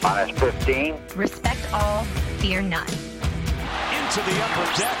Minus 15. Respect all, fear none. Into the upper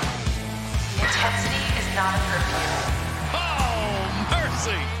deck. Intensity is not a curfew. Oh,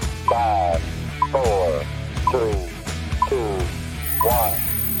 mercy. 5, 4, 3, 2, 1.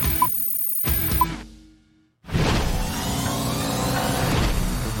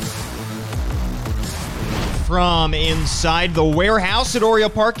 From inside the warehouse at Oriole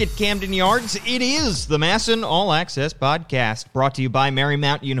Park at Camden Yards, it is the Masson All Access Podcast, brought to you by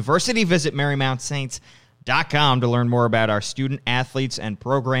Marymount University. Visit MarymountSaints.com to learn more about our student athletes and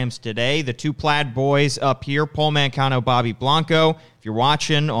programs today. The two Plaid boys up here, Paul Mancano, Bobby Blanco. If you're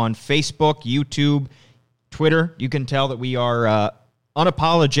watching on Facebook, YouTube, Twitter, you can tell that we are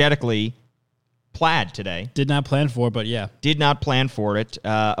unapologetically Plaid today. Did not plan for it, but yeah. Did not plan for it.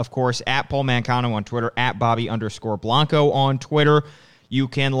 Of course, at Paul Mancano on Twitter, at Bobby_Blanco on Twitter. You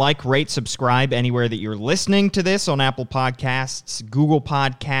can like, rate, subscribe anywhere that you're listening to this on Apple Podcasts, Google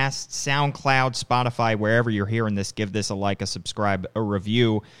Podcasts, SoundCloud, Spotify, wherever you're hearing this. Give this a like, a subscribe, a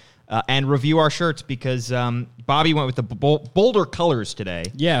review, and review our shirts because Bobby went with the bolder colors today.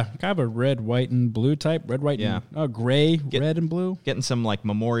 Yeah, kind of a red, white, and blue type. Red, white, and gray, red, and blue. Getting some like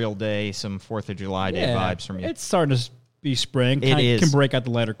Memorial Day, some 4th of July Day vibes from you. It's starting to be spring. It is. Can break out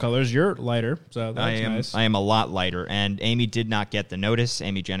the lighter colors. You're lighter, so that's nice. I am a lot lighter, and Amy did not get the notice.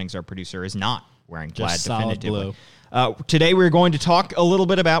 Amy Jennings, our producer, is not wearing plaid definitively. Blue. Today we're going to talk a little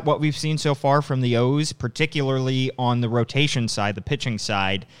bit about what we've seen so far from the O's, particularly on the rotation side, the pitching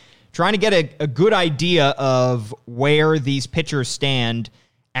side, trying to get a good idea of where these pitchers stand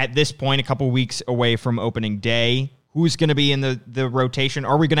at this point, a couple weeks away from opening day. Who's going to be in the rotation?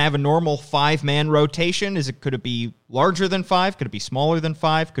 Are we going to have a normal 5-man rotation? Could it be larger than 5? Could it be smaller than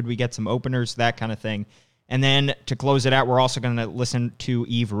 5? Could we get some openers? That kind of thing. And then to close it out, we're also going to listen to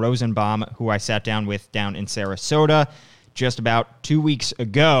Eve Rosenbaum, who I sat down with down in Sarasota just about 2 weeks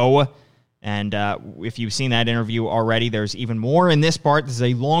ago. And if you've seen that interview already, there's even more in this part. This is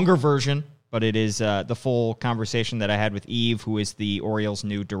a longer version, but it is the full conversation that I had with Eve, who is the Orioles'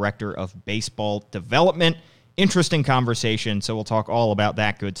 new director of baseball development. Interesting conversation, so we'll talk all about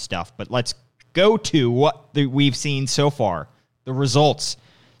that good stuff. But let's go to what we've seen so far, the results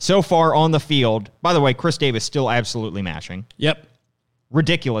so far on the field. By the way, Chris Davis still absolutely mashing. Yep.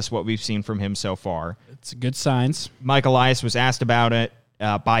 Ridiculous what we've seen from him so far. It's good signs. Mike Elias was asked about it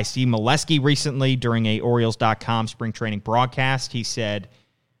by Steve Molesky recently during a Orioles.com spring training broadcast. He said,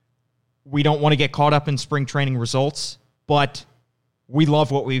 we don't want to get caught up in spring training results, but we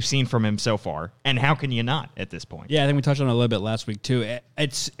love what we've seen from him so far. And how can you not at this point? Yeah, I think we touched on it a little bit last week, too.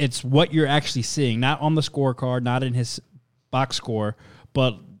 It's what you're actually seeing, not on the scorecard, not in his box score,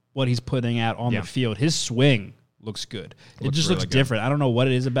 but what he's putting out on the field. His swing looks good. It just looks different. I don't know what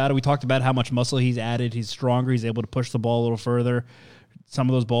it is about it. We talked about how much muscle he's added. He's stronger. He's able to push the ball a little further. Some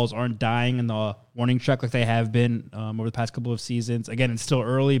of those balls aren't dying in the warning track like they have been over the past couple of seasons. Again, it's still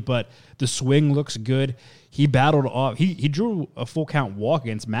early, but the swing looks good. He battled off. He drew a full count walk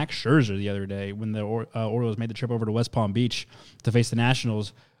against Max Scherzer the other day when the Orioles made the trip over to West Palm Beach to face the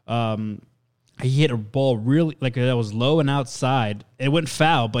Nationals. He hit a ball really like that was low and outside. It went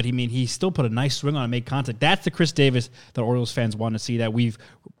foul, but he still put a nice swing on and made contact. That's the Chris Davis that Orioles fans want to see, that we've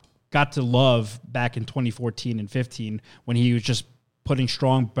got to love back in 2014 and 15 when he was just putting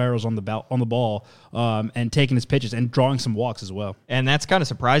strong barrels on the ball and taking his pitches and drawing some walks as well. And that's kind of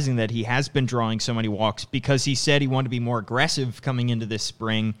surprising that he has been drawing so many walks because he said he wanted to be more aggressive coming into this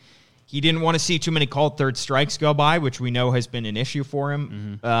spring. He didn't want to see too many called third strikes go by, which we know has been an issue for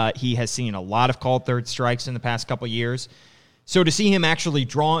him. Mm-hmm. He has seen a lot of called third strikes in the past couple of years. So to see him actually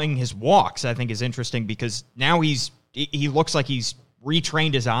drawing his walks, I think is interesting because now he looks like he's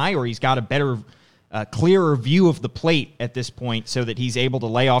retrained his eye, or he's got a better clearer view of the plate at this point so that he's able to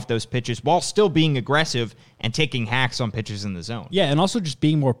lay off those pitches while still being aggressive and taking hacks on pitches in the zone. Yeah, and also just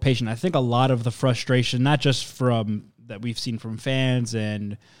being more patient. I think a lot of the frustration, not just from that we've seen from fans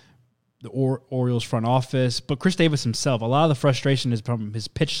and the Orioles front office, but Chris Davis himself, a lot of the frustration is from his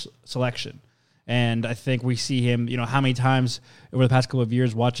pitch selection. And I think we see him, how many times over the past couple of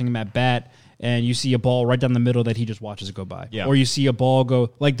years watching him at bat, and you see a ball right down the middle that he just watches it go by. Yeah. Or you see a ball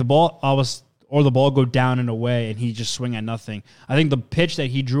go, like the ball go down and away, and he just swing at nothing. I think the pitch that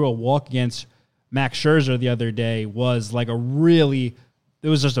he drew a walk against Max Scherzer the other day was like it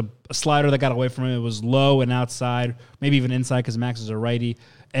was just a slider that got away from him. It was low and outside, maybe even inside because Max is a righty,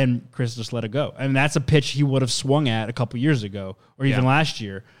 and Chris just let it go. And that's a pitch he would have swung at a couple years ago or even last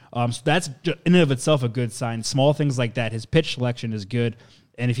year. So that's in and of itself a good sign. Small things like that. His pitch selection is good.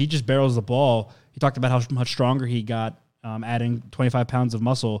 And if he just barrels the ball, he talked about how much stronger he got, adding 25 pounds of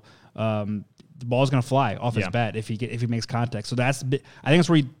muscle. the ball's going to fly off his bat if he makes contact. So I think that's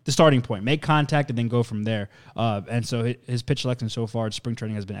where the starting point. Make contact and then go from there. And so his pitch selection so far at spring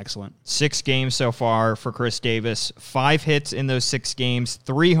training has been excellent. 6 games so far for Chris Davis. 5 hits in those 6 games,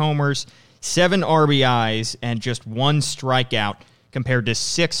 3 homers, 7 RBIs, and just 1 strikeout compared to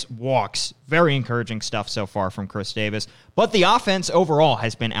 6 walks. Very encouraging stuff so far from Chris Davis. But the offense overall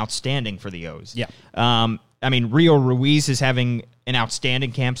has been outstanding for the O's. Yeah. I mean, Rio Ruiz is having an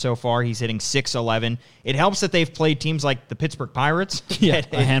outstanding camp so far. He's hitting .611. It helps that they've played teams like the Pittsburgh Pirates. Yeah,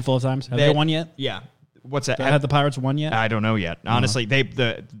 a handful of times. Have they won yet? Yeah. What's that? Have the Pirates won yet? I don't know yet. Honestly,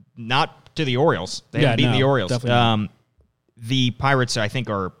 not to the Orioles. They haven't beaten the Orioles. The Pirates, I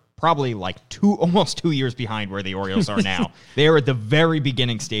think, are probably like almost 2 years behind where the Orioles are now. They are at the very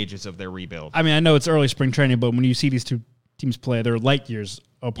beginning stages of their rebuild. I mean, I know it's early spring training, but when you see these two teams play, they're light years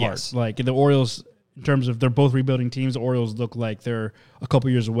apart. Yes. Like the Orioles, in terms of they're both rebuilding teams, the Orioles look like they're a couple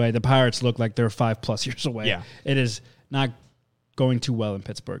years away. The Pirates look like they're 5+ years away. Yeah. It is not going too well in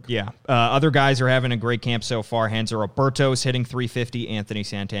Pittsburgh. Yeah. Other guys are having a great camp so far. Hanser Alberto is hitting .350. Anthony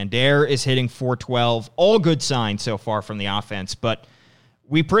Santander is hitting .412. All good signs so far from the offense, but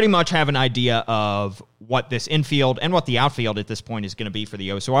we pretty much have an idea of what this infield and what the outfield at this point is going to be for the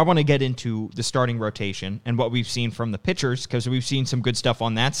O's. So I want to get into the starting rotation and what we've seen from the pitchers, because we've seen some good stuff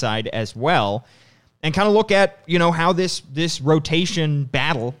on that side as well, and kind of look at, how this rotation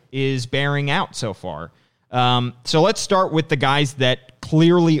battle is bearing out so far. So let's start with the guys that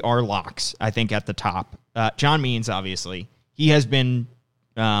clearly are locks, I think, at the top. John Means, obviously. He has been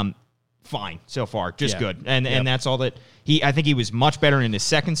fine so far, just good. And that's all that I think he was much better in his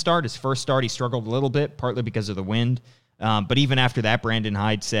second start. His first start, he struggled a little bit, partly because of the wind. But even after that, Brandon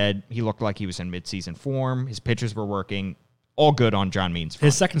Hyde said he looked like he was in midseason form. His pitches were working. All good on John Means' front.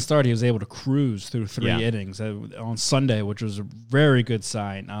 His second start, he was able to cruise through 3 innings on Sunday, which was a very good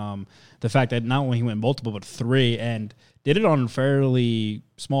sign. The fact that not only he went multiple, but 3, and did it on a fairly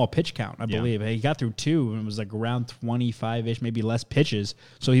small pitch count, I believe. He got through 2, and it was like around 25-ish, maybe less pitches.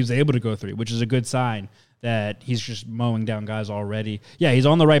 So he was able to go 3, which is a good sign that he's just mowing down guys already. Yeah, he's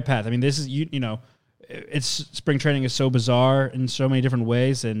on the right path. I mean, this is, it's spring training is so bizarre in so many different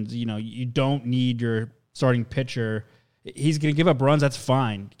ways, and, you don't need your starting pitcher. He's going to give up runs. That's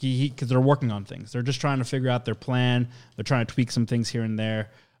fine, because they're working on things. They're just trying to figure out their plan. They're trying to tweak some things here and there.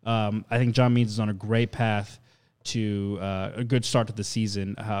 I think John Means is on a great path to a good start to the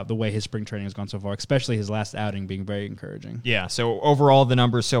season, the way his spring training has gone so far, especially his last outing being very encouraging. Yeah, so overall the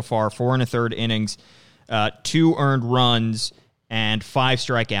numbers so far, 4 1/3 innings, 2 earned runs, and 5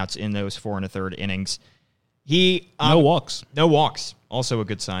 strikeouts in those 4 1/3 innings. No walks. No walks, also a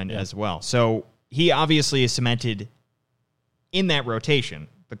good sign as well. So he obviously is cemented in that rotation.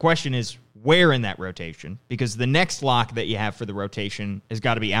 The question is where in that rotation, because the next lock that you have for the rotation has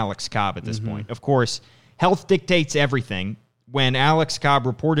got to be Alex Cobb at this point. Of course, health dictates everything. When Alex Cobb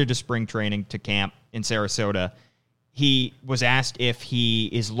reported to spring training to camp in Sarasota, he was asked if he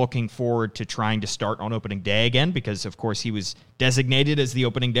is looking forward to trying to start on opening day again, because, of course, he was designated as the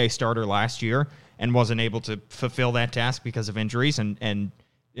opening day starter last year and wasn't able to fulfill that task because of injuries and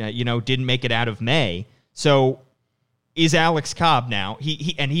didn't make it out of May. So is Alex Cobb now?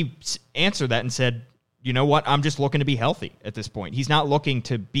 He answered that and said, you know what? I'm just looking to be healthy at this point. He's not looking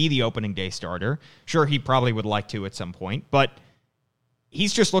to be the opening day starter. Sure, he probably would like to at some point, but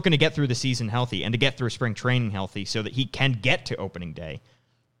he's just looking to get through the season healthy and to get through spring training healthy so that he can get to opening day.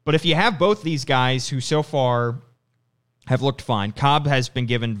 But if you have both these guys who so far have looked fine, Cobb has been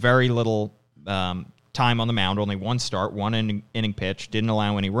given very little time on the mound, only 1 start, 1 inning pitch, didn't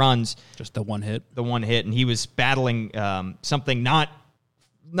allow any runs. Just the 1 hit. The 1 hit, and he was battling something not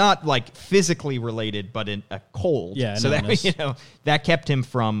like physically related, but a cold. Yeah, so that kept him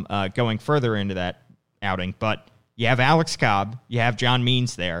from going further into that outing. But you have Alex Cobb, you have John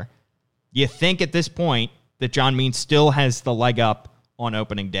Means there. You think at this point that John Means still has the leg up on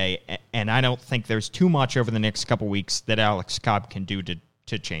opening day, and I don't think there's too much over the next couple weeks that Alex Cobb can do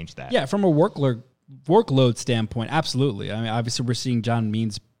to change that. Yeah, from a workload standpoint, absolutely. I mean, obviously, we're seeing John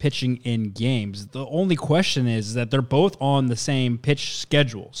Means pitching in games. The only question is that they're both on the same pitch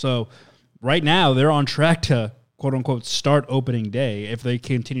schedule. So right now, they're on track to, quote-unquote, start opening day if they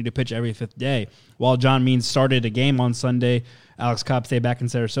continue to pitch every 5th day. While John Means started a game on Sunday, Alex Cobb stayed back in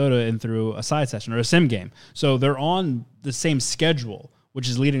Sarasota and threw a side session or a sim game. So they're on the same schedule, which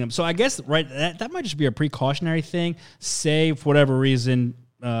is leading them. So I guess that might just be a precautionary thing. Say, for whatever reason,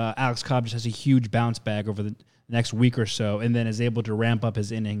 Alex Cobb just has a huge bounce back over the next week or so and then is able to ramp up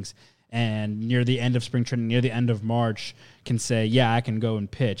his innings and near the end of spring training, near the end of March, can say, yeah, I can go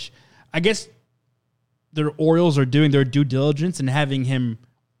and pitch. I guess the Orioles are doing their due diligence and having him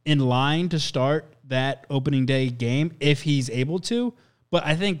in line to start that opening day game if he's able to. But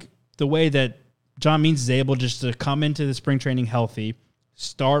I think the way that John Means is able just to come into the spring training healthy,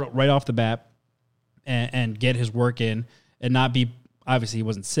 start right off the bat, and get his work in, and not be, obviously he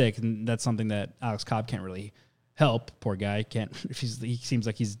wasn't sick, and that's something that Alex Cobb can't really help. Poor guy can't. He seems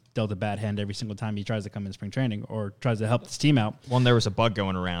like he's dealt a bad hand every single time he tries to come in spring training or tries to help this team out. Well, and there was a bug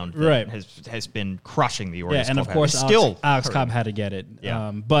going around that right, has been crushing the Orioles. Yeah, and of course, Alex Cobb had to get it.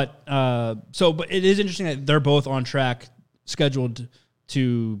 Yeah. But it is interesting that they're both on track, scheduled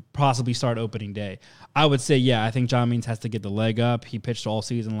to possibly start opening day. I would say, yeah, I think John Means has to get the leg up. He pitched all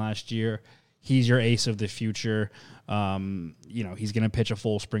season last year. He's your ace of the future. He's going to pitch a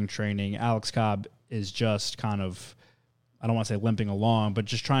full spring training. Alex Cobb is just kind of, I don't want to say limping along, but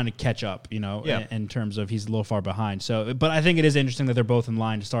just trying to catch up, in terms of he's a little far behind. So, but I think it is interesting that they're both in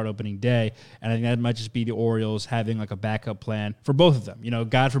line to start opening day. And I think that might just be the Orioles having like a backup plan for both of them.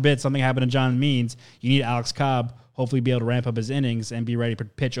 God forbid something happened to John Means. You need Alex Cobb, hopefully be able to ramp up his innings and be ready to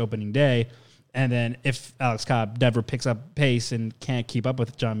pitch opening day. And then if Alex Cobb never picks up pace and can't keep up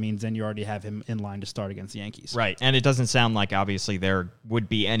with John Means, then you already have him in line to start against the Yankees. Right, and it doesn't sound like, obviously, there would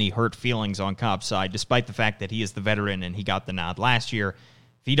be any hurt feelings on Cobb's side, despite the fact that he is the veteran and he got the nod last year.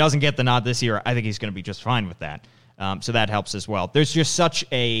 If he doesn't get the nod this year, I think he's going to be just fine with that. So that helps as well. There's just such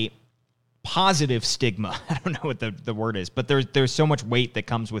a positive stigma. I don't know what the word is, but there's so much weight that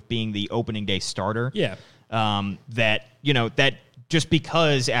comes with being the opening day starter. Yeah. That just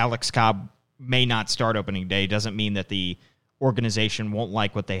because Alex Cobb may not start opening day doesn't mean that the organization won't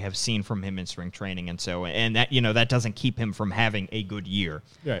like what they have seen from him in spring training, and that doesn't keep him from having a good year.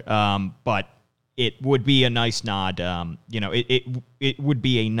 Right. But it would be a nice nod. It would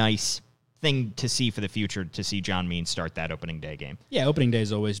be a nice thing to see for the future to see John Means start that opening day game. Yeah, opening day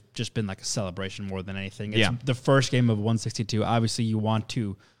has always just been like a celebration more than anything. It's the first game of 162. Obviously, you want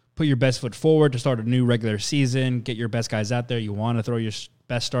to put your best foot forward to start a new regular season, get your best guys out there. You want to throw your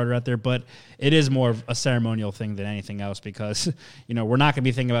best starter out there, but it is more of a ceremonial thing than anything else because, we're not going to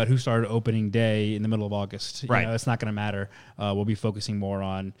be thinking about who started opening day in the middle of August. Right. It's not going to matter. We'll be focusing more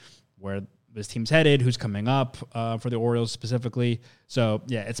on where this team's headed, who's coming up for the Orioles specifically. So,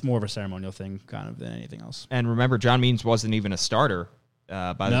 yeah, it's more of a ceremonial thing kind of than anything else. And remember, John Means wasn't even a starter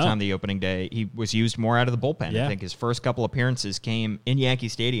by the time the opening day. He was used more out of the bullpen. Yeah. I think his first couple appearances came in Yankee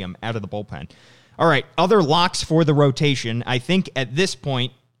Stadium out of the bullpen. All right, other locks for the rotation. I think at this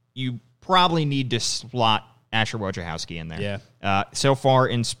point, you probably need to slot Asher Wojciechowski in there. Yeah. So far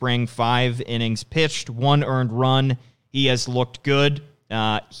in spring, 5 innings pitched, 1 earned run. He has looked good.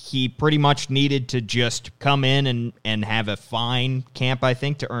 He pretty much needed to just come in and have a fine camp, I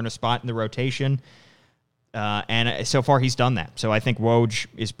think, to earn a spot in the rotation. And so far, he's done that. So I think Woj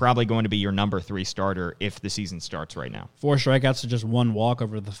is probably going to be your number 3 starter if the season starts right now. 4 strikeouts to just 1 walk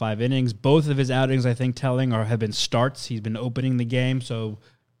over the 5 innings. Both of his outings, I think, have been starts. He's been opening the game. So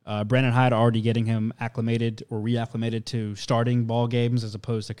Brandon Hyde already getting him acclimated or reacclimated to starting ball games as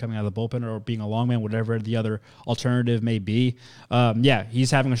opposed to coming out of the bullpen or being a long man, whatever the other alternative may be.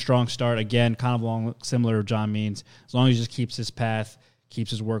 He's having a strong start. Again, kind of similar to John Means. As long as he just keeps his path,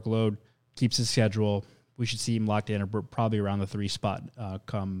 keeps his workload, keeps his schedule, we should see him locked in probably around the 3 spot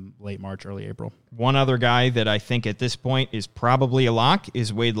come late March, early April. One other guy that I think at this point is probably a lock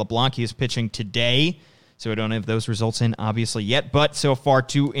is Wade LeBlanc. He is pitching today, so I don't have those results in obviously yet, but so far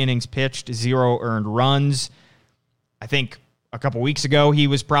 2 innings pitched, 0 earned runs. I think a couple weeks ago he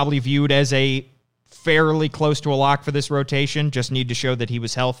was probably viewed as a fairly close to a lock for this rotation, just need to show that he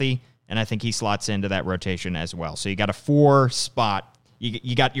was healthy, and I think he slots into that rotation as well. So you got a 4 spot.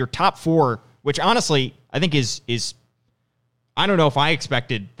 You got your top 4, which honestly I think is I don't know if I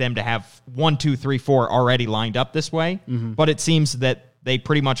expected them to have 1, 2, 3, 4 already lined up this way, but it seems that they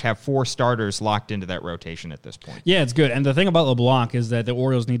pretty much have 4 starters locked into that rotation at this point. Yeah, it's good. And the thing about LeBlanc is that the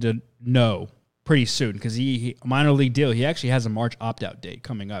Orioles need to know pretty soon because he minor league deal. He actually has a March opt-out date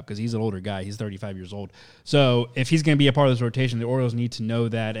coming up because he's an older guy. He's 35 years old. So if he's going to be a part of this rotation, the Orioles need to know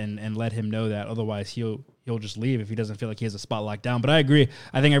that and let him know that. Otherwise, he'll just leave if he doesn't feel like he has a spot locked down. But I agree.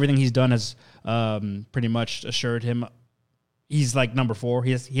 I think everything he's done has pretty much assured him he's like number 4.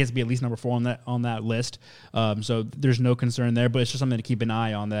 He has to be at least number 4 on that list. So there's no concern there. But it's just something to keep an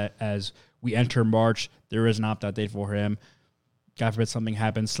eye on that as we enter March. There is an opt-out date for him. God forbid something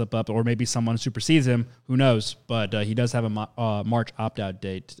happens, slip up, or maybe someone supersedes him. Who knows? But he does have a March opt-out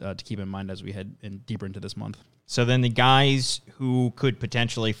date to keep in mind as we head deeper into this month. So then the guys who could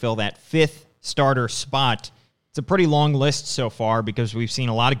potentially fill that 5th starter spot, it's a pretty long list so far because we've seen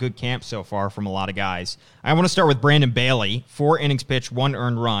a lot of good camps so far from a lot of guys. I want to start with Brandon Bailey. 4 innings pitched, 1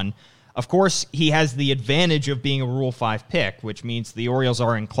 earned run. Of course, he has the advantage of being a Rule 5 pick, which means the Orioles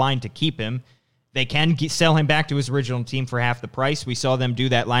are inclined to keep him. They can sell him back to his original team for half the price. We saw them do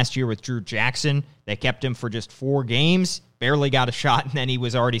that last year with Drew Jackson. They kept him for just 4 games, barely got a shot, and then he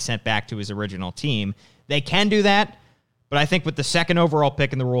was already sent back to his original team. They can do that, but I think with the second overall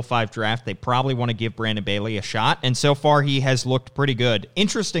pick in the Rule 5 draft, they probably want to give Brandon Bailey a shot, and so far he has looked pretty good.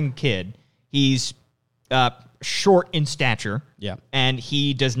 Interesting kid. He's short in stature, and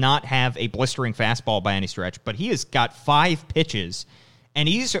he does not have a blistering fastball by any stretch, but he has got 5 pitches, and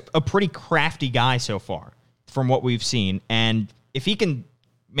he's a pretty crafty guy so far from what we've seen. And if he can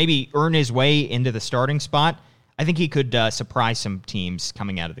maybe earn his way into the starting spot, I think he could surprise some teams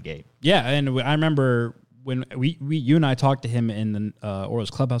coming out of the gate. Yeah, and I remember when you and I talked to him in the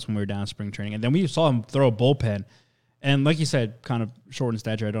Orioles clubhouse when we were down in spring training, and then we saw him throw a bullpen. And like you said, kind of short in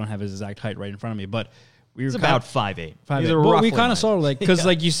stature. I don't have his exact height right in front of me, but He's about 5'8". But we kind of saw like, because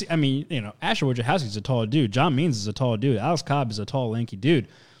like you see, I mean, Asher Wojciechowski's a tall dude. John Means is a tall dude. Alex Cobb is a tall, lanky dude.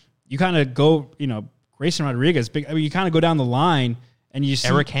 You kind of go, Grayson Rodriguez, big. I mean, you kind of go down the line and you see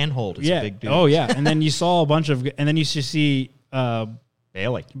Eric Hanhold is a big dude. Oh yeah, and then you saw a bunch of, and then you see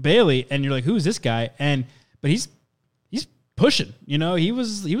Bailey, and you're like, who's this guy? But he's pushing. He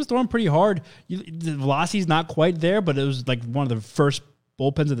was throwing pretty hard. The velocity's not quite there, but it was like one of the first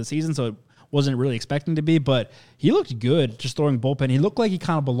bullpens of the season, so it wasn't really expecting to be, but he looked good just throwing bullpen. He looked like he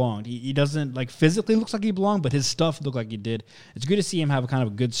kind of belonged. He doesn't, like, physically looks like he belonged, but his stuff looked like he did. It's good to see him have a kind of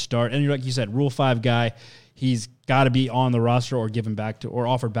a good start. And like you said, Rule 5 guy, he's got to be on the roster or given back to, or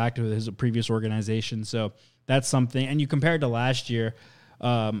offered back to his previous organization. So that's something. And you compare it to last year,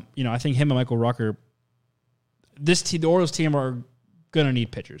 I think him and Michael Rucker, the Orioles team are going to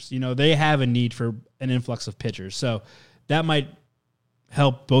need pitchers. They have a need for an influx of pitchers. So that might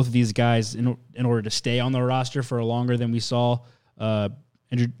help both of these guys in order to stay on the roster for longer than we saw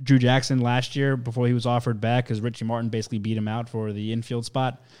Drew Jackson last year before he was offered back, because Richie Martin basically beat him out for the infield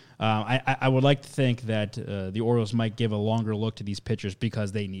spot. I would like to think that the Orioles might give a longer look to these pitchers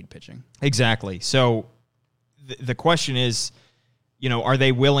because they need pitching. Exactly. So the question is, are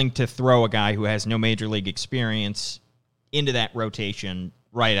they willing to throw a guy who has no major league experience into that rotation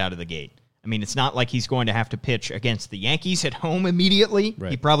right out of the gate? I mean, it's not like he's going to have to pitch against the Yankees at home immediately.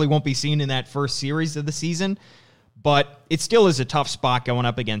 Right. He probably won't be seen in that first series of the season, but it still is a tough spot going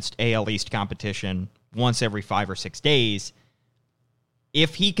up against AL East competition once every 5 or 6 days.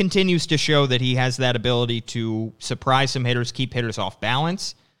 If he continues to show that he has that ability to surprise some hitters, keep hitters off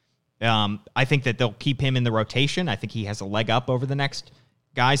balance, I think that they'll keep him in the rotation. I think he has a leg up over the next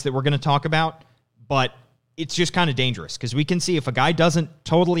guys that we're going to talk about, but it's just kind of dangerous because we can see if a guy doesn't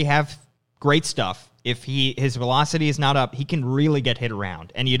totally have great stuff, if his velocity is not up, he can really get hit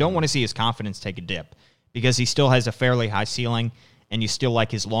around. And you don't want to see his confidence take a dip because he still has a fairly high ceiling and you still like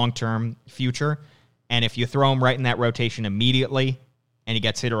his long-term future. And if you throw him right in that rotation immediately and he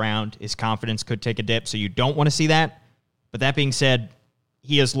gets hit around, his confidence could take a dip. So you don't want to see that. But that being said,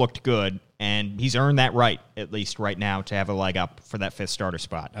 he has looked good and he's earned that right, at least right now, to have a leg up for that 5th starter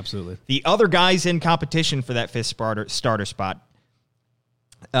spot. Absolutely. The other guys in competition for that 5th starter spot,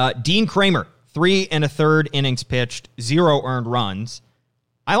 Dean Kramer, 3 1/3 innings pitched, 0 earned runs.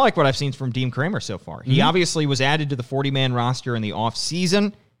 I like what I've seen from Dean Kramer so far. He obviously was added to the 40-man roster in the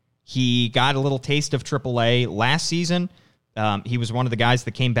offseason. He got a little taste of AAA last season. He was one of the guys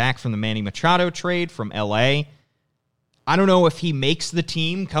that came back from the Manny Machado trade from L.A. I don't know if he makes the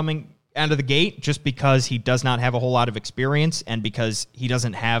team coming out of the gate just because he does not have a whole lot of experience and because he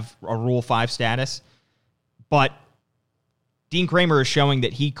doesn't have a Rule 5 status. But Dean Kramer is showing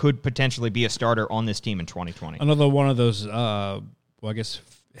that he could potentially be a starter on this team in 2020. Another one of those,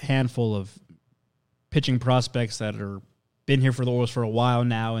 handful of pitching prospects that are been here for the Orioles for a while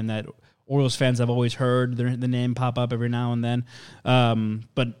now, and that Orioles fans have always heard the name pop up every now and then,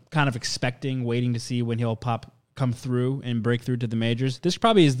 but kind of waiting to see when he'll come through and break through to the majors. This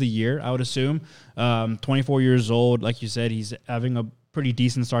probably is the year, I would assume. 24 years old, like you said, he's having a pretty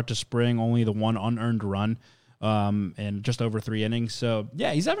decent start to spring, only the 1 unearned run. And just over 3 innings. So,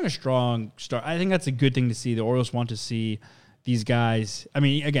 yeah, he's having a strong start. I think that's a good thing to see. The Orioles want to see these guys. I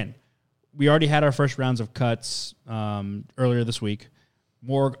mean, again, we already had our first rounds of cuts earlier this week.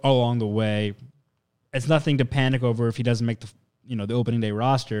 More along the way. It's nothing to panic over if he doesn't make the opening day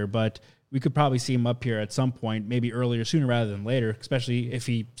roster, but we could probably see him up here at some point, maybe sooner rather than later, especially if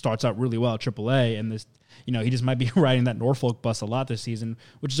he starts out really well at AAA. And this, he just might be riding that Norfolk bus a lot this season,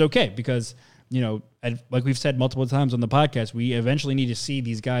 which is okay because like we've said multiple times on the podcast, we eventually need to see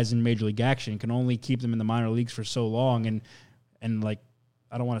these guys in major league action. Can only keep them in the minor leagues for so long, and like,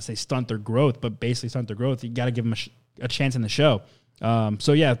 I don't want to say stunt their growth, but basically stunt their growth. You got to give them a chance in the show.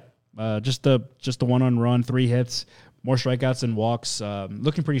 So yeah, Just the 1 run, 3 hits, more strikeouts than walks.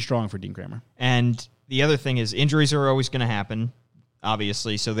 Looking pretty strong for Dean Kramer. And the other thing is injuries are always going to happen,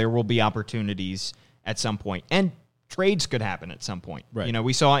 obviously, so there will be opportunities at some point. And trades could happen at some point. Right. You know,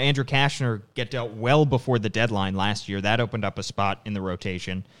 we saw Andrew Kashner get dealt well before the deadline last year. That opened up a spot in the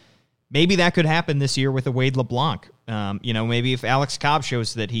rotation. Maybe that could happen this year with a Wade LeBlanc. You know, maybe if Alex Cobb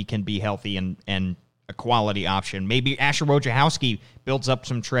shows that he can be healthy and a quality option. Maybe Asher Wojciechowski builds up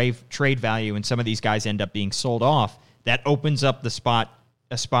some trade value and some of these guys end up being sold off. That opens up a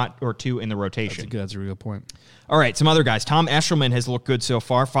spot or two in the rotation. That's a real good point. All right, some other guys. Tom Eshelman has looked good so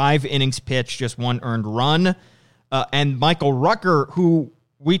far. 5 innings pitched, just 1 earned run. And Michael Rucker, who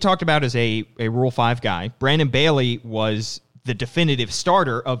we talked about as a Rule 5 guy. Brandon Bailey was the definitive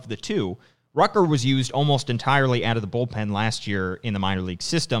starter of the two. Rucker was used almost entirely out of the bullpen last year in the minor league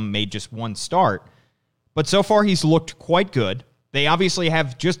system, made just 1 start. But so far, he's looked quite good. They obviously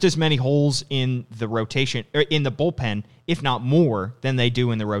have just as many holes in the rotation, or in the bullpen, if not more, than they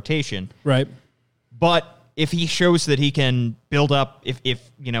do in the rotation. Right. But if he shows that he can build up,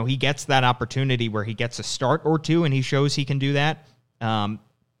 if you know he gets that opportunity where he gets a start or two, and he shows he can do that,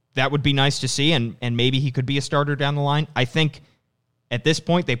 that would be nice to see, and maybe he could be a starter down the line. I think at this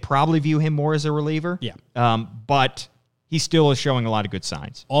point they probably view him more as a reliever. Yeah. But he still is showing a lot of good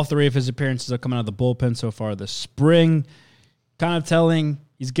signs. All 3 of his appearances are coming out of the bullpen so far this spring. Kind of telling.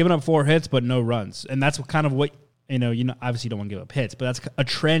 He's given up 4 hits, but no runs. And that's kind of what, you know, obviously you don't want to give up hits, but that's a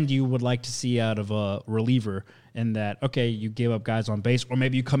trend you would like to see out of a reliever in that, okay, you give up guys on base, or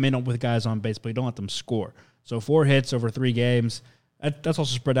maybe you come in with guys on base, but you don't let them score. So 4 hits over 3 games, that's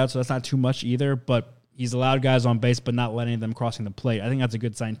also spread out, so that's not too much either, but he's allowed guys on base, but not letting them crossing the plate. I think that's a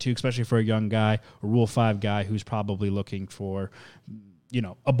good sign, too, especially for a young guy, a Rule 5 guy who's probably looking for, you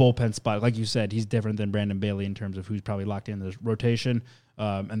know, a bullpen spot. Like you said, he's different than Brandon Bailey in terms of who's probably locked in the rotation,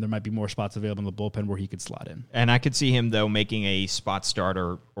 and there might be more spots available in the bullpen where he could slot in. And I could see him, though, making a spot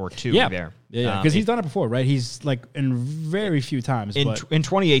starter or 2 there. Yeah, because he's done it before, right? He's, like, in very few times. In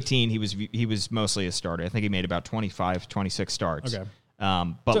 2018, he was mostly a starter. I think he made about 25, 26 starts. Okay.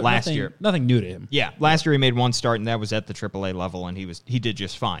 But So last year, nothing new to him. Yeah, last year he made 1 start, and that was at the AAA level, and he did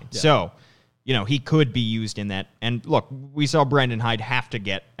just fine. Yeah. So, you know, he could be used in that. And look, we saw Brendan Hyde have to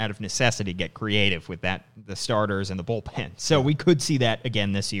get, out of necessity, get creative with that, the starters and the bullpen. So we could see that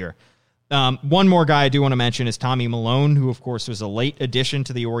again this year. One more guy I do want to mention is Tommy Malone, who, of course, was a late addition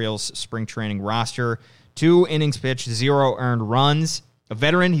to the Orioles spring training roster. 2 innings pitched, 0 earned runs. A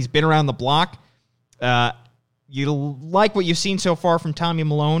veteran, he's been around the block. You like what you've seen so far from Tommy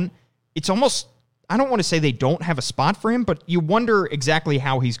Malone. It's almost, I don't want to say they don't have a spot for him, but you wonder exactly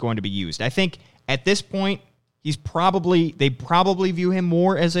how he's going to be used. I think at this point, they probably view him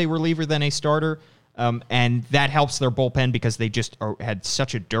more as a reliever than a starter, and that helps their bullpen because they just had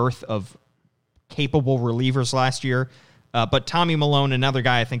such a dearth of capable relievers last year. But Tommy Malone, another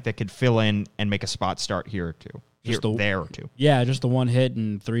guy I think that could fill in and make a spot start here or two. There or two. Yeah, just the 1 hit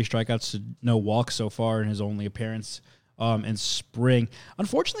and 3 strikeouts to no walks so far in his only appearance in spring.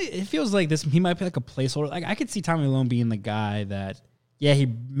 Unfortunately, it feels like he might be like a placeholder. Like I could see Tommy Malone being the guy that, yeah,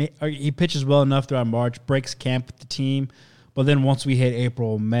 he pitches well enough throughout March, breaks camp with the team, but then once we hit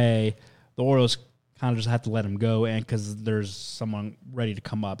April, May, the Orioles kind of just have to let him go, and because there's someone ready to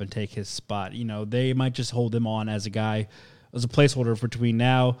come up and take his spot. You know, they might just hold him on as a guy, as a placeholder for between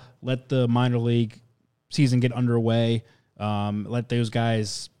now, let the minor league season get underway, let those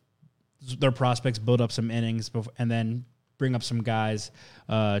guys, their prospects, build up some innings, and then bring up some guys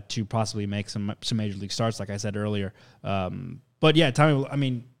to possibly make some major league starts, like I said earlier. But yeah, Tommy, I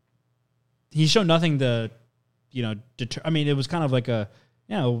mean, he's shown nothing to, you know, deter. I mean, it was kind of like a,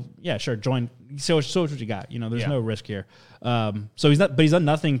 you know, yeah, sure, join. So what you got. You know, there's no risk here. So he's done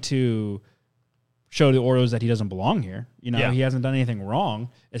nothing to show the Orioles that he doesn't belong here. You know, he hasn't done anything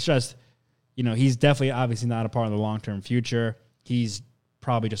wrong. It's just, you know, he's definitely obviously not a part of the long-term future. He's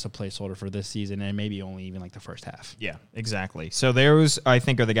probably just a placeholder for this season and maybe only even like the first half. Yeah, exactly. So those, I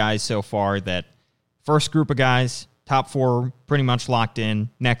think, are the guys so far that first group of guys, top 4 pretty much locked in.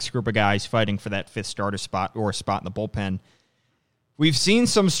 Next group of guys fighting for that 5th starter spot or a spot in the bullpen. We've seen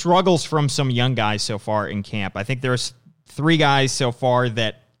some struggles from some young guys so far in camp. I think there's 3 guys so far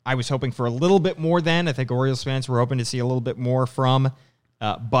that I was hoping for a little bit more than. I think Orioles fans were hoping to see a little bit more from.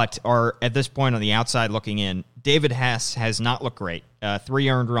 But are at this point on the outside looking in. David Hess has not looked great. 3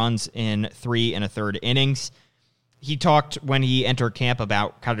 earned runs in 3 1/3 innings. He talked when he entered camp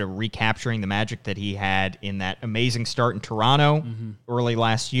about kind of recapturing the magic that he had in that amazing start in Toronto early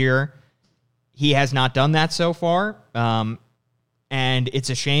last year. He has not done that so far. And it's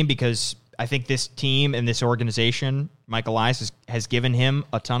a shame because I think this team and this organization, Mike Elias, has given him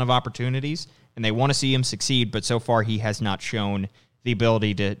a ton of opportunities, and they want to see him succeed, but so far he has not shown the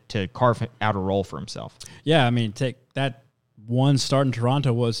ability to carve out a role for himself. Yeah, I mean, take that one start in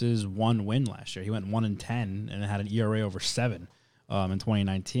Toronto was his one win last year. He went 1-10 and had an ERA over 7 in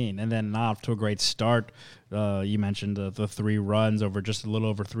 2019, and then not off to a great start. You mentioned the 3 runs over just a little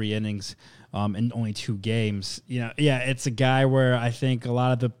over 3 innings in only 2 games. It's a guy where I think a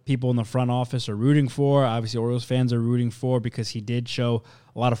lot of the people in the front office are rooting for. Obviously, Orioles fans are rooting for because he did show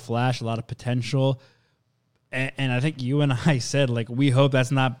a lot of flash, a lot of potential. And I think you and I said, like, we hope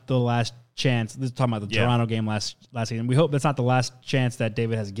that's not the last chance. This is talking about the Toronto game last season. We hope that's not the last chance that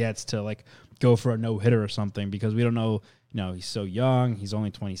David Hess gets to, like, go for a no-hitter or something, because we don't know. He's so young. He's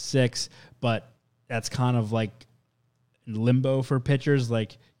only 26, but that's kind of like limbo for pitchers.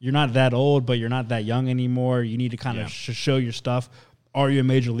 Like, you're not that old, but you're not that young anymore. You need to kind of show your stuff. Are you a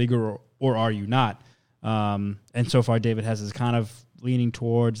major leaguer or are you not? And so far, David Hess is kind of leaning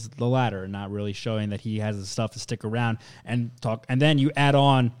towards the latter, not really showing that he has the stuff to stick around and talk. And then you add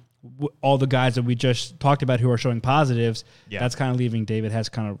on all the guys that we just talked about who are showing positives. That's kind of leaving David Hess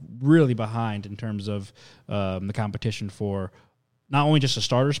kind of really behind in terms of the competition for not only just a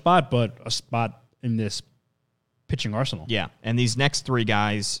starter spot, but a spot in this pitching arsenal. Yeah, and these next 3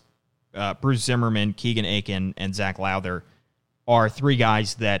 guys, Bruce Zimmerman, Keegan Aiken, and Zach Lowther, are 3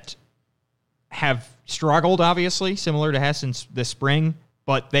 guys that have struggled, obviously, similar to Hess in this spring,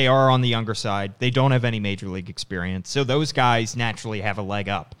 but they are on the younger side. They don't have any major league experience, so those guys naturally have a leg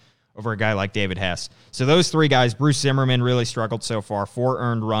up over a guy like David Hess. So those 3 guys, Bruce Zimmerman really struggled so far, 4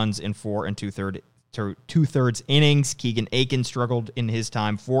 earned runs in 4 2/3 innings. Keegan Aiken struggled in his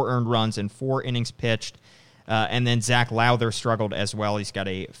time, 4 earned runs in 4 innings pitched. And then Zach Lowther struggled as well. He's got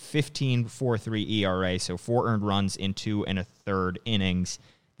a 15.43 ERA, so 4 earned runs in 2 1/3 innings.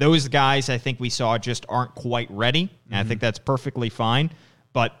 Those guys I think we saw just aren't quite ready, and I think that's perfectly fine.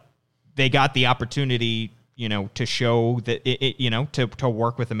 But they got the opportunity, to show that to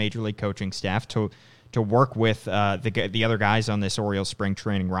work with the major league coaching staff, to work with the other guys on this Orioles spring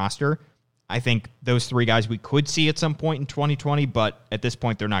training roster. I think those 3 guys we could see at some point in 2020, but at this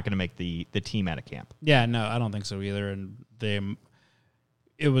point they're not going to make the team out of camp. Yeah, no, I don't think so either. And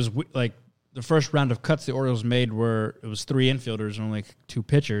it was like the first round of cuts the Orioles made it was 3 infielders and only 2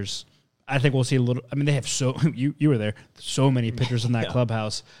 pitchers. I think we'll see a little. I mean, they have you were there. So many pitchers in that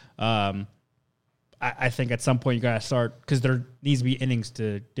clubhouse. I think at some point you got to start, because there needs to be innings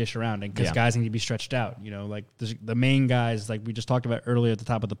to dish around, and because guys need to be stretched out. Like the main guys, like we just talked about earlier at the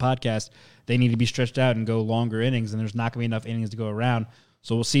top of the podcast, they need to be stretched out and go longer innings, and there's not going to be enough innings to go around.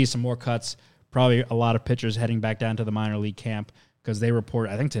 So we'll see some more cuts. Probably a lot of pitchers heading back down to the minor league camp, because they report.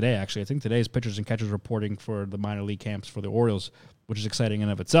 I think today's pitchers and catchers reporting for the minor league camps for the Orioles, which is exciting in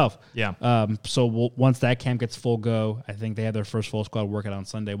and of itself. Yeah. So once that camp gets full go, I think they have their first full squad workout on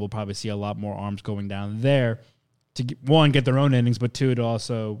Sunday. We'll probably see a lot more arms going down there to, get their own innings, but 2, to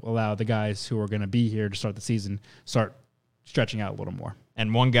also allow the guys who are going to be here to start the season start stretching out a little more.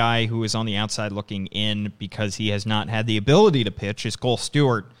 And one guy who is on the outside looking in because he has not had the ability to pitch is Cole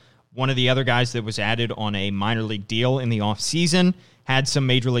Stewart, one of the other guys that was added on a minor league deal in the offseason. Had some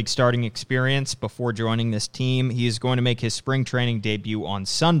major league starting experience before joining this team. He is going to make his spring training debut on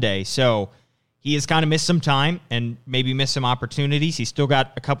Sunday, so he has kind of missed some time and maybe missed some opportunities. He's still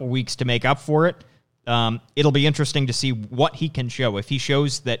got a couple weeks to make up for it. It'll be interesting to see what he can show. If he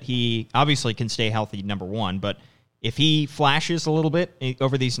shows that he obviously can stay healthy, number one, but if he flashes a little bit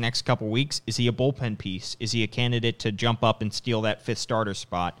over these next couple weeks, is he a bullpen piece? Is he a candidate to jump up and steal that 5th starter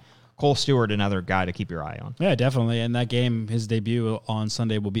spot? Cole Stewart, another guy to keep your eye on. Yeah, definitely. And that game, his debut on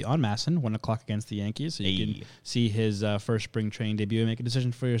Sunday will be on MASN, 1 o'clock against the Yankees. So you can see his first spring training debut and make a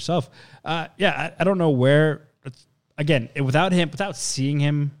decision for yourself. I don't know where, again, without seeing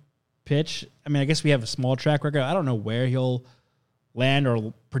him pitch, I mean, I guess we have a small track record. I don't know where he'll land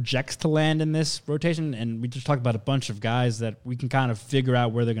or projects to land in this rotation. And we just talked about a bunch of guys that we can kind of figure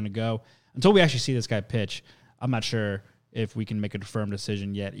out where they're going to go. Until we actually see this guy pitch, I'm not sure if we can make a firm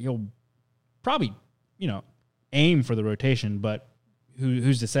decision yet. He'll probably, aim for the rotation, but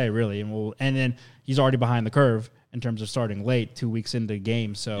who's to say, really? And then he's already behind the curve in terms of starting late, 2 weeks into the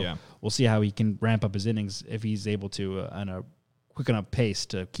game. So we'll see how he can ramp up his innings if he's able to on a quick enough pace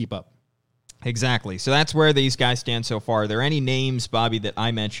to keep up. Exactly. So that's where these guys stand so far. Are there any names, Bobby, that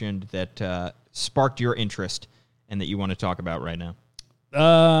I mentioned that sparked your interest and that you want to talk about right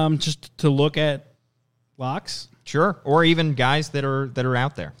now? Just to look at locks. Sure, or even guys that are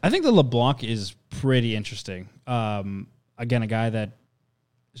out there. I think the LeBlanc is pretty interesting. Again, a guy that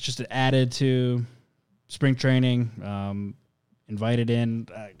is just added to spring training, invited in.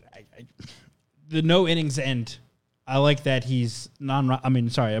 the no innings end. I like that he's a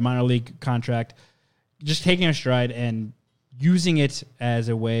minor league contract, just taking a stride and using it as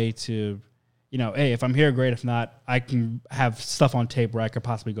a way to, hey, if I'm here, great. If not, I can have stuff on tape where I could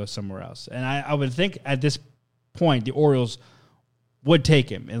possibly go somewhere else. And I would think at this point, the Orioles would take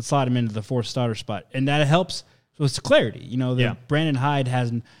him and slot him into the fourth starter spot. And that helps with clarity. Brandon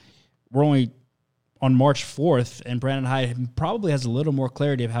Hyde we're only on March 4th, and Brandon Hyde probably has a little more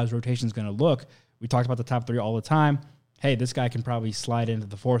clarity of how his rotation is going to look. We talked about the top three all the time. Hey, this guy can probably slide into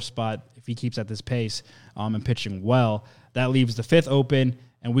the fourth spot if he keeps at this pace and pitching well. That leaves the fifth open,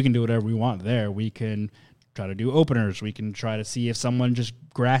 and we can do whatever we want there. We can try to do openers. We can try to see if someone just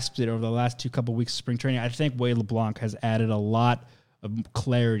grasps it over the last couple weeks of spring training. I think Wade LeBlanc has added a lot of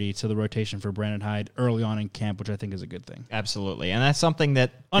clarity to the rotation for Brandon Hyde early on in camp, which I think is a good thing. Absolutely. And that's something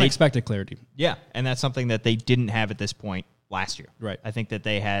that unexpected clarity. Yeah, and that's something that they didn't have at this point last year. Right. I think that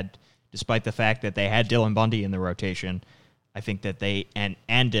they had, despite the fact that they had Dylan Bundy in the rotation, I think that they and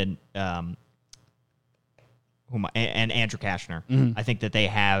Andrew Cashner. Mm-hmm. I think that they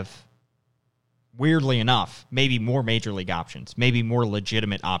have, weirdly enough, maybe more major league options, maybe more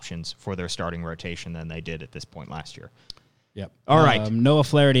legitimate options for their starting rotation than they did at this point last year. Yep. All right. Noah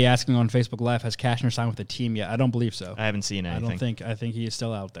Flaherty asking on Facebook Live, has Cashner signed with the team yet? I don't believe so. I haven't seen anything. I think he is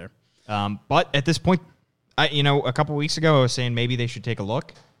still out there. But at this point, a couple weeks ago, I was saying maybe they should take a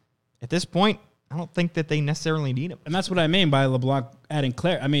look. At this point, I don't think that they necessarily need him. And that's what I mean by LeBlanc adding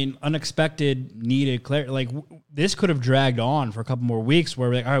clarity. I mean, unexpected, needed clarity. Like, this could have dragged on for a couple more weeks where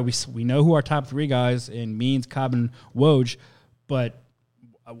we're like, all right, we know who our top three guys in Means, Cobb, and Woj, but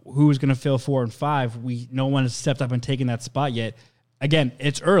who's going to fill 4 and 5? No one has stepped up and taken that spot yet. Again,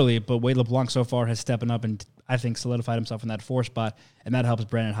 it's early, but Wade LeBlanc so far has stepped up and I think solidified himself in that 4 spot, and that helps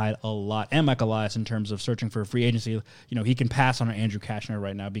Brandon Hyde a lot and Mike Elias in terms of searching for a free agency. He can pass on Andrew Cashner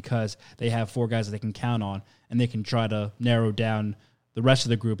right now because they have 4 guys that they can count on, and they can try to narrow down the rest of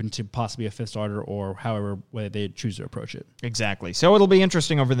the group into possibly a fifth starter or however way they choose to approach it. Exactly. So it'll be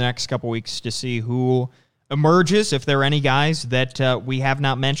interesting over the next couple weeks to see who emerges. If there are any guys that we have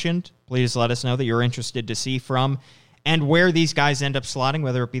not mentioned, please let us know that you're interested to see from and where these guys end up slotting,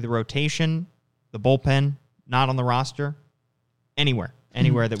 whether it be the rotation, the bullpen, not on the roster, anywhere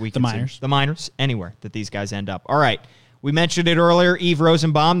that we can see. The minors, anywhere that these guys end up. All right. We mentioned it earlier. Eve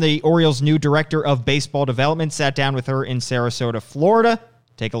Rosenbaum, the Orioles' new director of baseball development, sat down with her in Sarasota, Florida.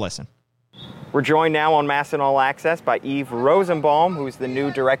 Take a listen. We're joined now on Masson All Access by Eve Rosenbaum, who's the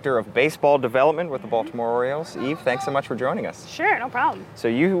new director of baseball development with the Baltimore Orioles. Eve, thanks so much for joining us. Sure, no problem. So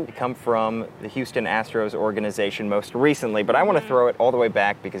you come from the Houston Astros organization most recently, but I want to throw it all the way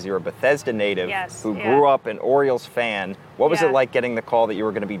back because you're a Bethesda native who grew up an Orioles fan. What was it like getting the call that you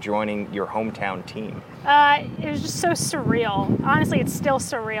were going to be joining your hometown team? It was just so surreal. Honestly, it's still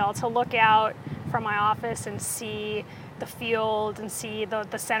surreal to look out from my office and see the field and see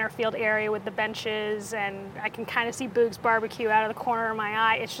the center field area with the benches, and I can kind of see Boog's Barbecue out of the corner of my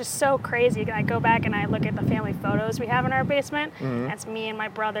eye. It's just so crazy. I go back and I look at the family photos we have in our basement. That's me and my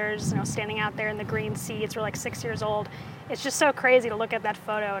brothers, standing out there in the green seats. We're like 6 years old. It's just so crazy to look at that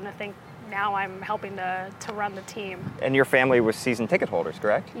photo and to think now I'm helping to run the team. And your family was season ticket holders,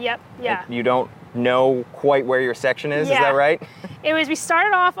 correct? Yep, yeah. And you don't know quite where your section is that right? We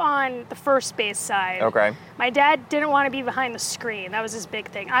started off on the first base side. Okay. My dad didn't want to be behind the screen. That was his big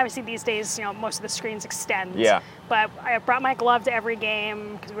thing. Obviously these days, most of the screens extend. Yeah. But I brought my glove to every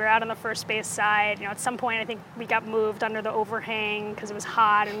game because we were out on the first base side. At some point I think we got moved under the overhang because it was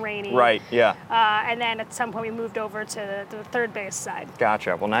hot and rainy. Right, yeah. And then at some point we moved over to the third base side.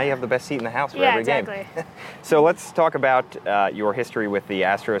 Gotcha. Well, now you have the best seat in the house for every game. Yeah, exactly. So let's talk about your history with the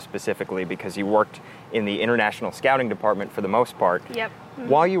Astros specifically, because you worked in the international scouting department for the most part. Yep.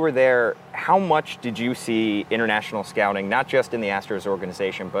 While you were there, how much did you see international scouting, not just in the Astros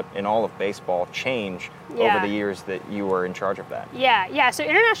organization, but in all of baseball, change over the years that you were in charge of that? Yeah. So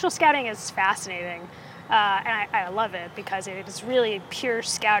international scouting is fascinating. And I love it because it is really pure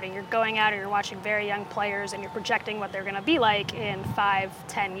scouting. You're going out and you're watching very young players and you're projecting what they're going to be like in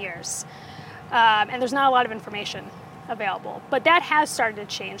 5-10 years. And there's not a lot of information available. But that has started to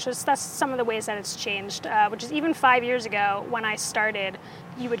change. So that's some of the ways that it's changed, which is even 5 years ago when I started,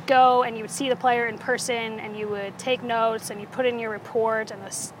 you would go and you would see the player in person and you would take notes and you put in your report, and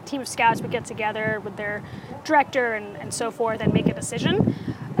the team of scouts would get together with their director and so forth and make a decision.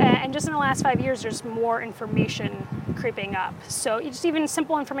 And just in the last 5 years, there's more information creeping up. So just even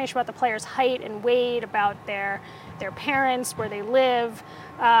simple information about the player's height and weight, about their parents, where they live,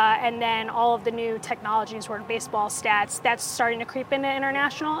 and then all of the new technology sort of baseball stats, that's starting to creep into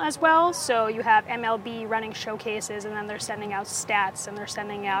international as well. So you have MLB running showcases, and then they're sending out stats, and they're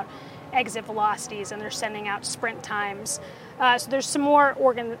sending out exit velocities, and they're sending out sprint times. So there's some more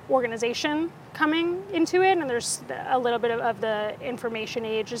organization coming into it, and there's a little bit of the information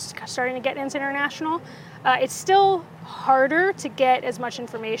age is starting to get into international. It's still harder to get as much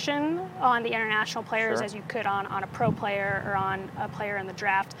information on the international players as you could on a pro player or on a player in the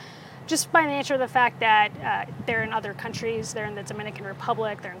draft, just by the nature of the fact that they're in other countries. They're in the Dominican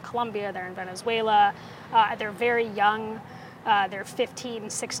Republic, they're in Colombia, they're in Venezuela, they're very young. They're 15,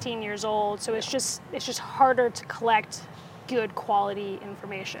 16 years old, so it's just harder to collect good quality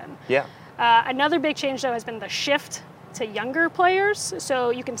information. Yeah. Another big change, though, has been the shift to younger players.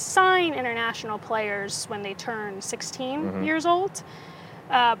 So you can sign international players when they turn 16 years old,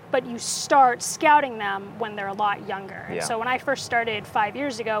 but you start scouting them when they're a lot younger. Yeah. So when I first started 5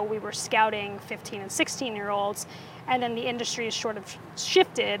 years ago, we were scouting 15 and 16-year-olds, and then the industry has sort of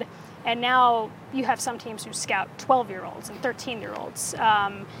shifted, and now you have some teams who scout 12-year-olds and 13-year-olds.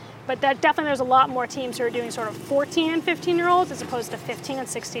 But that definitely there's a lot more teams who are doing sort of 14 and 15-year-olds as opposed to 15 and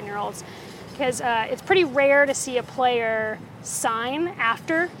 16-year-olds, because it's pretty rare to see a player sign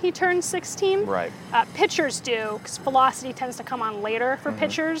after he turns 16. Right. Pitchers do, because velocity tends to come on later for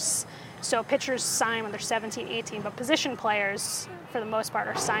pitchers. So pitchers sign when they're 17, 18, but position players, for the most part,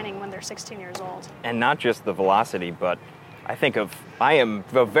 are signing when they're 16 years old. And not just the velocity, but I am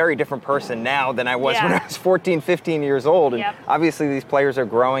a very different person now than I was when I was 14, 15 years old. And obviously these players are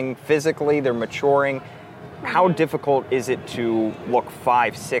growing physically, they're maturing. How difficult is it to look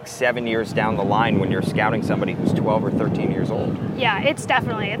 5, 6, 7 years down the line when you're scouting somebody who's 12 or 13 years old? Yeah, it's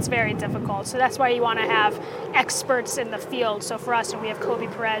very difficult. So that's why you want to have experts in the field. So for us, we have Kobe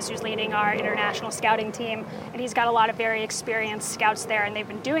Perez, who's leading our international scouting team, and he's got a lot of very experienced scouts there, and they've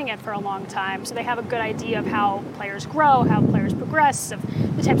been doing it for a long time. So they have a good idea of how players grow, how players progress, of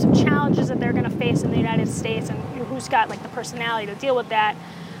the types of challenges that they're going to face in the United States, and who's got like the personality to deal with that.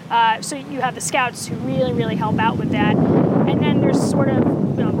 So you have the scouts who really, really help out with that. And then there's sort of,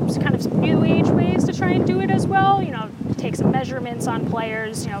 kind of some new age ways to try and do it as well. Take some measurements on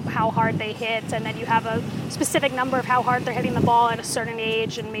players, how hard they hit, and then you have a specific number of how hard they're hitting the ball at a certain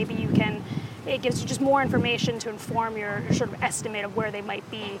age, and maybe it gives you just more information to inform your sort of estimate of where they might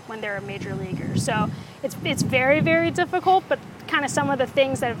be when they're a major leaguer. So it's very, very difficult, but kind of some of the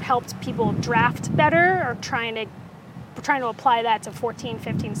things that have helped people draft better are trying to apply that to 14,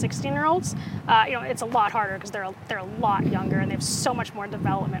 15, 16-year-olds. It's a lot harder because they're a lot younger and they have so much more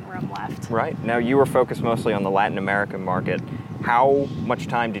development room left. Right. Now, you were focused mostly on the Latin American market. How much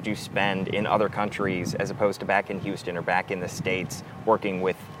time did you spend in other countries as opposed to back in Houston or back in the States working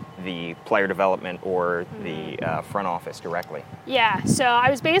with the player development or the front office directly? Yeah, so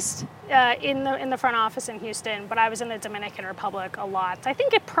I was based in the front office in Houston, but I was in the Dominican Republic a lot. I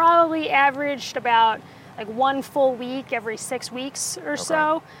think it probably averaged about like one full week every 6 weeks or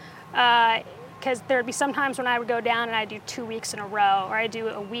so, because there'd be some times when I would go down and I'd do 2 weeks in a row, or I'd do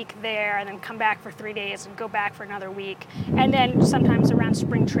a week there and then come back for 3 days and go back for another week. And then sometimes around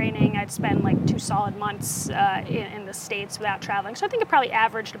spring training, I'd spend like 2 solid months in the States without traveling. So I think it probably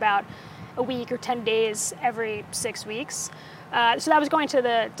averaged about a week or 10 days every 6 weeks. So that was going to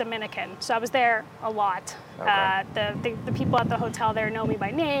the Dominican. So I was there a lot. Okay. The people at the hotel there know me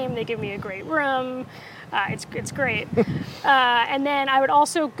by name. They give me a great room. It's great. And then I would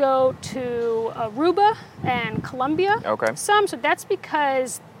also go to Aruba and Colombia. Okay. So that's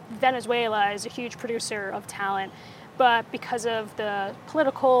because Venezuela is a huge producer of talent. But because of the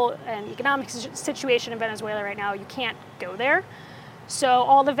political and economic situation in Venezuela right now, you can't go there. So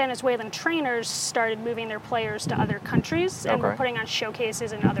all the Venezuelan trainers started moving their players to other countries and were putting on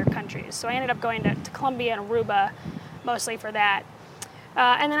showcases in other countries. So I ended up going to Colombia and Aruba mostly for that.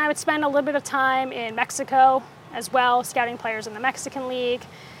 And then I would spend a little bit of time in Mexico as well, scouting players in the Mexican League.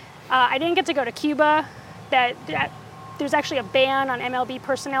 I didn't get to go to Cuba. There's actually a ban on MLB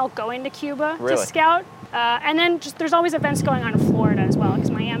personnel going to Cuba to scout. And then there's always events going on in Florida as well,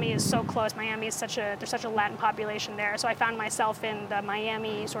 because Miami is so close. Miami is there's such a Latin population there. So I found myself in the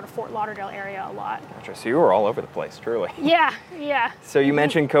Miami, sort of Fort Lauderdale area a lot. Gotcha. So you were all over the place, truly. Yeah. So you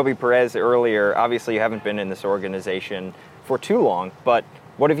mentioned Kobe Perez earlier. Obviously, you haven't been in this organization for too long, but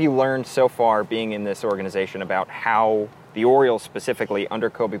what have you learned so far being in this organization about how the Orioles specifically, under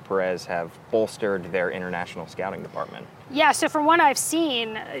Kobe Perez, have bolstered their international scouting department? Yeah, so from what I've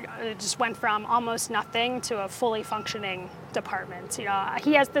seen, it just went from almost nothing to a fully functioning department. You know,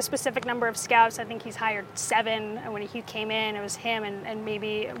 he has the specific number of scouts. I think he's hired 7. And when he came in, it was him and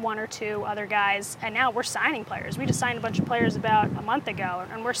maybe 1 or 2 other guys. And now we're signing players. We just signed a bunch of players about a month ago,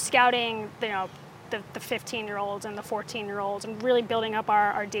 and we're scouting, you know, the 15-year-olds and the 14-year-olds and really building up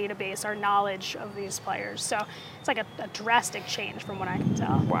our database, our knowledge of these players. So it's like a drastic change from what I can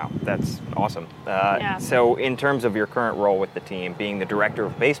tell. Wow, that's awesome. Yeah. So in terms of your current role with the team, being the director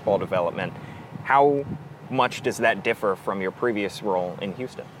of baseball development, how much does that differ from your previous role in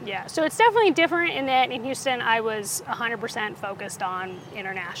Houston? Yeah, so it's definitely different in that in Houston I was 100% focused on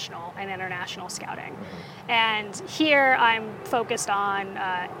international scouting. And here I'm focused on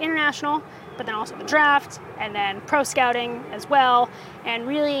international, but then also the draft, and then pro scouting as well. And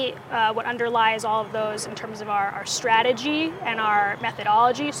really what underlies all of those in terms of our strategy and our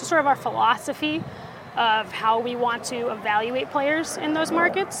methodology, so sort of our philosophy of how we want to evaluate players in those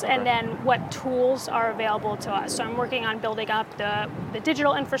markets, and then what tools are available to us. So I'm working on building up the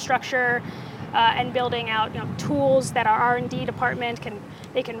digital infrastructure and building out, you know, tools that our R&D department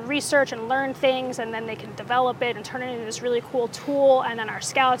can research and learn things, and then they can develop it and turn it into this really cool tool, and then our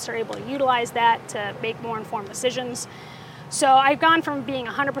scouts are able to utilize that to make more informed decisions. So I've gone from being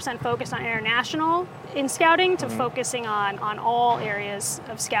 100% focused on international in scouting to focusing on all areas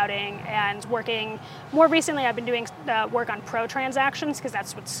of scouting, and working more recently. I've been doing work on pro transactions because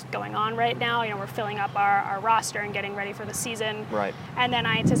that's what's going on right now. You know, we're filling up our roster and getting ready for the season. Right. And then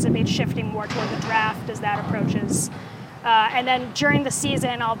I anticipate shifting more toward the draft as that approaches. And then during the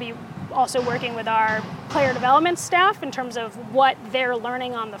season, I'll be also working with our player development staff in terms of what they're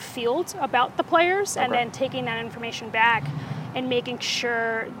learning on the field about the players, and then taking that information back and making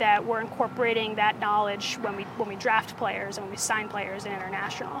sure that we're incorporating that knowledge when we draft players and when we sign players in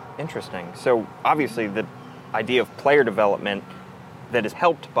international. Interesting. So obviously the idea of player development that is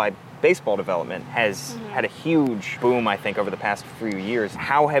helped by baseball development has had a huge boom, I think, over the past few years.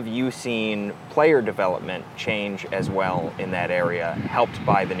 How have you seen player development change as well in that area, helped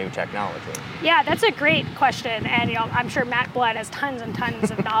by the new technology? Yeah, that's a great question, and you know, I'm sure Matt Blood has tons and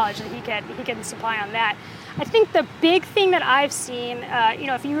tons of knowledge that he can supply on that. I think the big thing that I've seen, you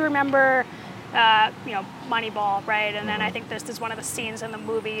know, if you remember, you know, Moneyball, right? And then I think this is one of the scenes in the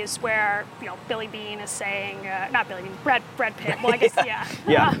movies where, you know, Billy Bean is saying, not Billy Bean, Brad Pitt. Well, I guess, yeah.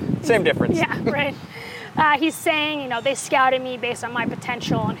 Yeah, same difference. Yeah, right. He's saying, you know, they scouted me based on my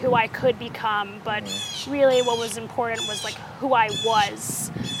potential and who I could become, but really what was important was like who I was.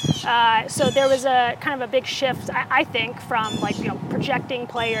 So there was a kind of a big shift, I think, from like, you know, projecting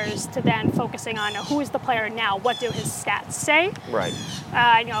players to then focusing on who is the player now, what do his stats say? Right.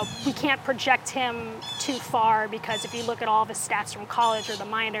 You know, we can't project him too far, because if you look at all of his stats from college or the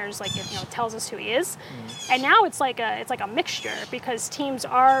minors, like it, you know, tells us who he is. And now it's like a mixture, because teams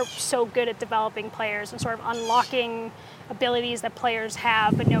are so good at developing players and sort of unlocking abilities that players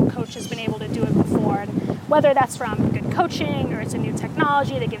have, but no coach has been able to do it before. And whether that's from good coaching or it's a new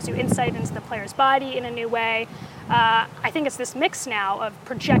technology that gives you insight into the player's body in a new way, I think it's this mix now of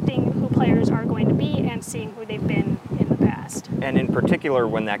projecting who players are going to be and seeing who they've been in the past. And in particular,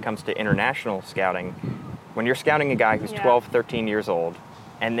 when that comes to international scouting, when you're scouting a guy who's 12, 13 years old,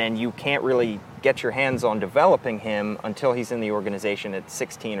 and then you can't really get your hands on developing him until he's in the organization at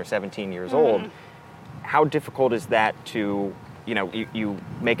 16 or 17 years old, how difficult is that to, you know, you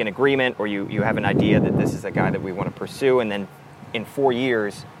make an agreement, or you have an idea that this is a guy that we want to pursue, and then in 4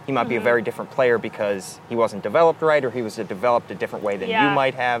 years, he might be a very different player because he wasn't developed right, or he was developed a different way than you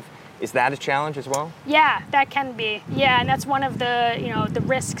might have. Is that a challenge as well? Yeah, that can be. Yeah, and that's one of the, you know, the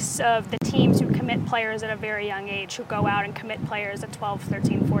risks of the teams who commit players at a very young age, who go out and commit players at 12,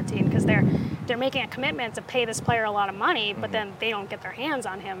 13, 14, because they're making a commitment to pay this player a lot of money, but then they don't get their hands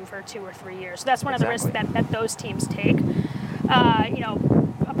on him for 2 or 3 years. So that's one of the risks that those teams take. You know,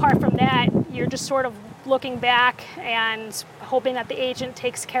 apart from that, you're just sort of looking back and hoping that the agent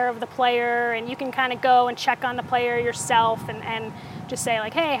takes care of the player, and you can kind of go and check on the player yourself and just say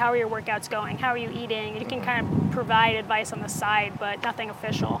like, hey, how are your workouts going? How are you eating? You can kind of provide advice on the side, but nothing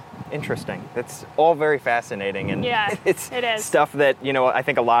official. Interesting. That's all very fascinating, and it is stuff that, you know, I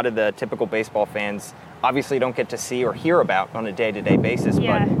think a lot of the typical baseball fans obviously don't get to see or hear about on a day-to-day basis,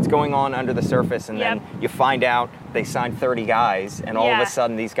 but it's going on under the surface, and then you find out they signed 30 guys, and all of a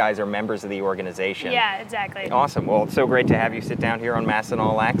sudden these guys are members of the organization. Yeah, exactly. Awesome. Well, it's so great to have you sit down here on MASN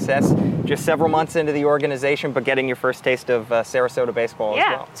All Access. Just several months into the organization, but getting your first taste of Sarasota baseball as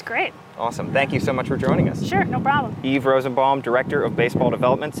well. Yeah, it's great. Awesome. Thank you so much for joining us. Sure, no problem. Eve Rosenbaum, Director of Baseball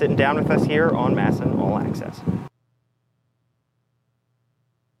Development, sitting down with us here on MASN All Access.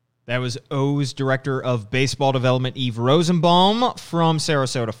 That was O's Director of Baseball Development, Eve Rosenbaum from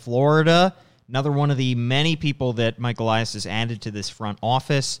Sarasota, Florida. Another one of the many people that Mike Elias has added to this front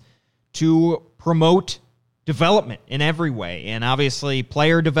office to promote development in every way. And obviously,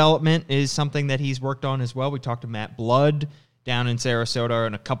 player development is something that he's worked on as well. We talked to Matt Blood down in Sarasota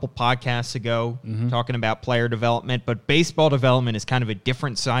and a couple podcasts ago talking about player development. But baseball development is kind of a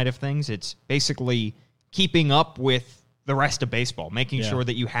different side of things. It's basically keeping up with the rest of baseball, making sure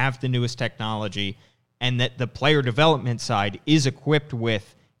that you have the newest technology and that the player development side is equipped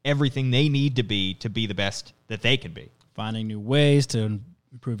with everything they need to be the best that they can be. Finding new ways to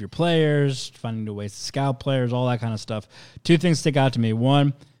improve your players, finding new ways to scout players, all that kind of stuff. Two things stick out to me.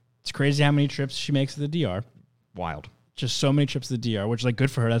 One, it's crazy how many trips she makes to the DR. Wild. Just so many trips to the DR, which is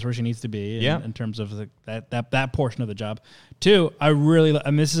good for her. That's where she needs to be in terms of that portion of the job. Two, I really,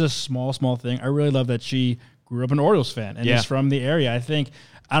 this is a small thing. I really love that she grew up an Orioles fan and is from the area.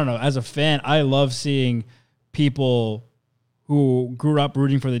 I don't know, as a fan, I love seeing people who grew up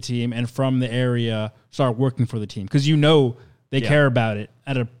rooting for the team and from the area start working for the team. Because they care about it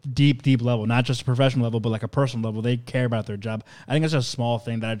at a deep, deep level, not just a professional level, but like a personal level. They care about their job. I think it's just a small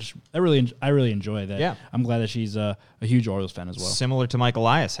thing that I really enjoy that. Yeah. I'm glad that she's a huge Orioles fan as well. Similar to Mike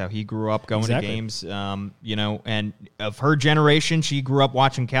Elias, how he grew up going to games, and of her generation, she grew up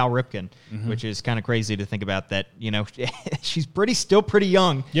watching Cal Ripken, which is kind of crazy to think about that, she's still pretty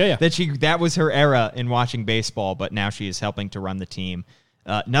young. Yeah. That was her era in watching baseball, but now she is helping to run the team.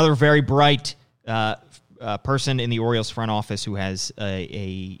 Another very bright person in the Orioles front office who has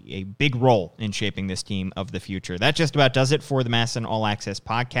a big role in shaping this team of the future. That just about does it for the MASN All Access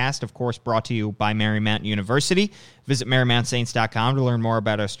podcast, of course, brought to you by Marymount University. Visit MarymountSaints.com to learn more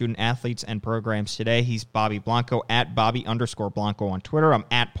about our student athletes and programs today. He's Bobby Blanco at Bobby_Blanco on Twitter. I'm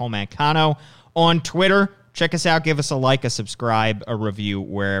at Paul Mancano on Twitter. Check us out. Give us a like, a subscribe, a review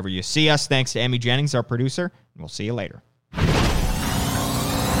wherever you see us. Thanks to Emmy Jennings, our producer, and we'll see you later.